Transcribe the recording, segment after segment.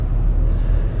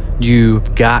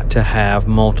you've got to have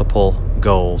multiple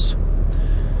goals.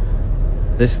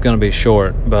 This is going to be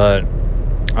short, but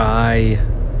I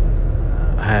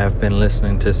have been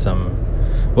listening to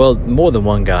more than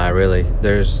one guy, really.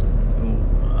 There's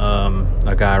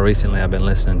a guy recently I've been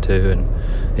listening to,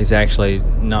 and he's actually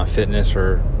not fitness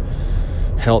or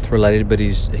health related, but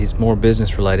he's more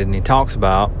business related, and he talks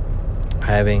about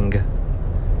having,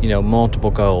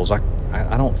 multiple goals.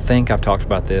 I don't think I've talked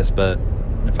about this, but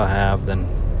if I have, then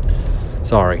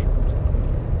sorry.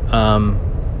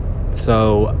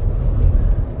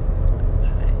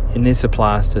 And this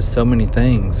applies to so many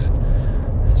things.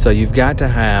 So you've got to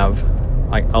have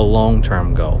like a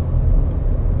long-term goal,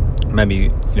 maybe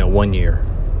 1 year,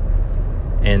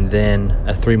 and then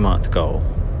a 3-month goal,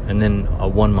 and then a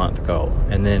 1-month goal,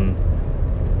 and then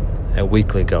a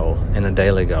weekly goal and a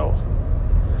daily goal.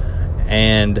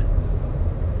 And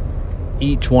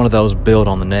each one of those build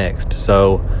on the next.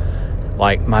 So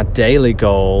like my daily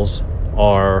goals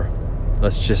are,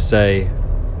 let's just say,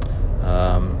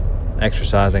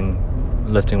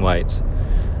 exercising, lifting weights.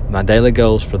 My daily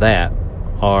goals for that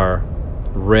are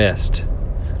rest.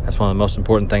 That's one of the most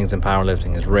important things in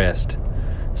powerlifting is rest.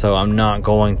 So I'm not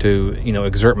going to,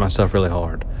 exert myself really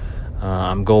hard.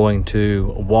 I'm going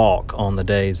to walk on the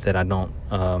days that I don't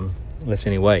lift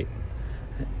any weight.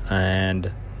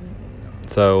 And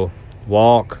so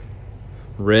walk,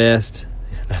 rest,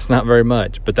 that's not very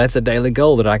much, but that's a daily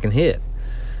goal that I can hit.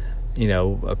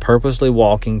 Purposely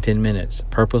walking 10 minutes,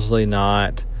 purposely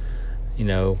not,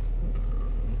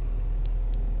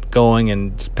 going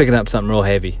and just picking up something real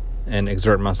heavy and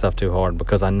exerting myself too hard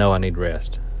because I know I need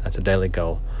rest. That's a daily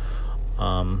goal.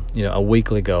 A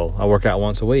weekly goal. I work out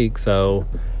once a week, so,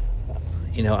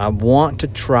 I want to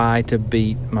try to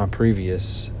beat my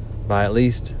previous by at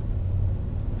least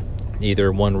either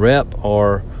 1 rep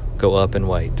or go up in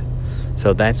weight.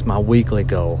 So that's my weekly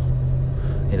goal.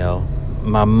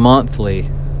 My monthly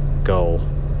goal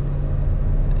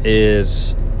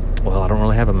is, I don't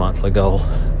really have a monthly goal,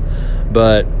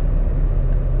 but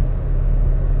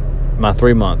my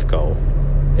 3-month goal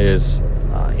is,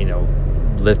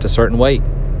 lift a certain weight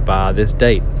by this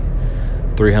date.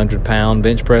 300-pound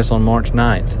bench press on March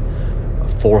 9th. A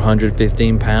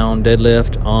 415-pound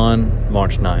deadlift on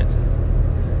March 9th.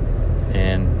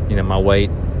 And, my weight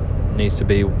needs to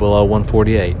be below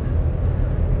 148.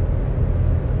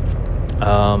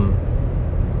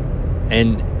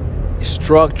 And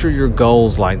structure your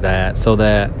goals like that so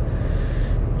that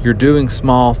you're doing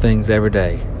small things every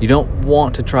day. You don't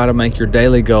want to try to make your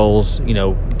daily goals,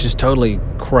 just totally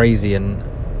crazy and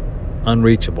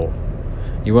unreachable.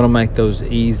 You want to make those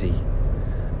easy.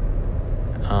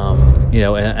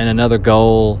 And another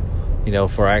goal,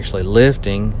 for actually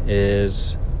lifting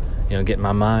is, getting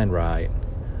my mind right.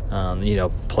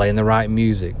 Playing the right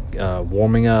music,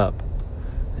 warming up.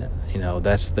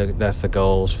 That's the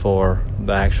goals for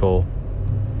the actual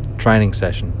training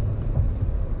session.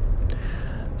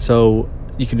 So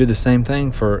you can do the same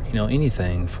thing for,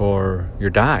 anything, for your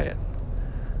diet.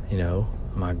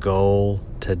 My goal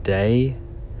today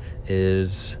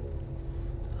is,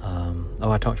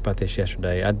 I talked about this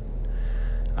yesterday.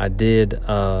 I did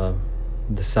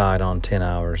decide on 10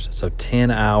 hours. So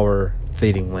 10-hour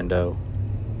feeding window.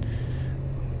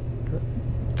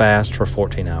 Fast for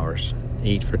 14 hours.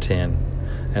 Eat for 10.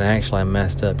 And actually I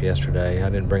messed up yesterday. I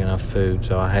didn't bring enough food,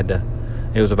 so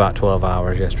it was about 12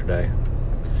 hours yesterday.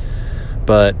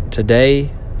 But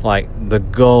today, the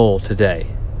goal today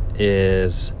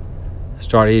is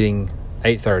start eating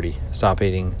 8:30, stop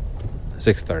eating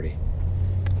 6:30.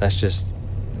 That's just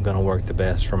going to work the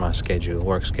best for my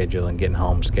work schedule and getting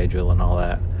home schedule and all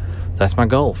that. That's my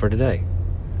goal for today.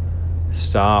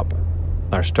 Start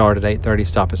at 8:30,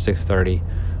 stop at 6:30.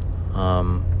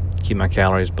 Keep my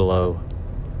calories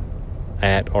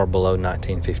at or below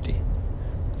 1950.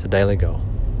 It's a daily goal.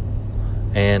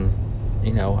 And,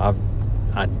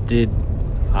 I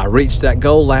reached that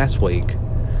goal last week.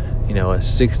 A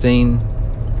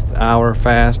 16-hour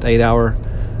fast, 8-hour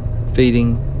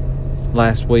feeding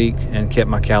last week, and kept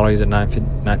my calories at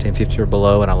 1950 or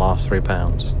below, and I lost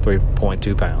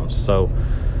 3.2 pounds. So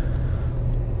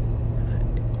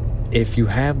if you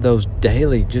have those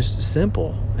daily, just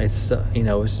simple, it's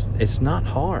it's not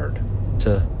hard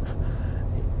to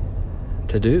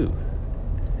do.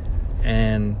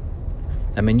 And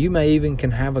you may even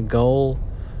can have a goal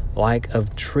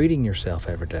of treating yourself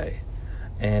every day.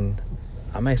 And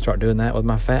I may start doing that with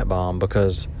my fat bomb,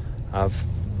 because I've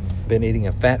been eating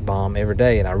a fat bomb every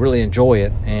day and I really enjoy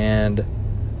it. And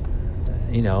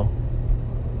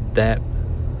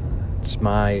that's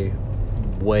my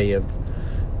way of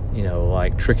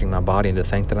tricking my body into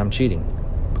think that I'm cheating,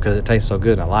 because it tastes so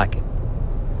good and I like it.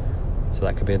 So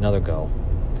that could be another goal.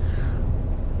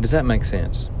 Does that make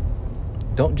sense?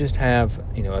 Don't just have,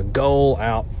 a goal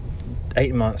out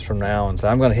 8 months from now and say,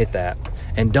 I'm going to hit that.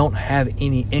 And don't have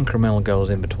any incremental goals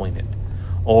in between it.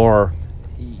 Or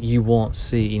you won't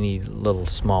see any little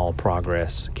small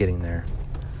progress getting there.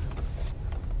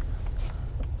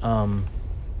 And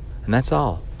that's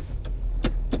all.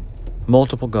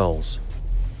 Multiple goals.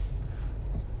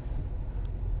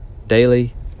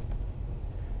 Daily,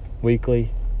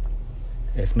 weekly,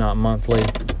 if not monthly,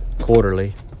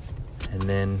 quarterly, and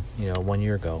then, 1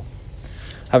 year goal.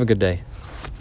 Have a good day.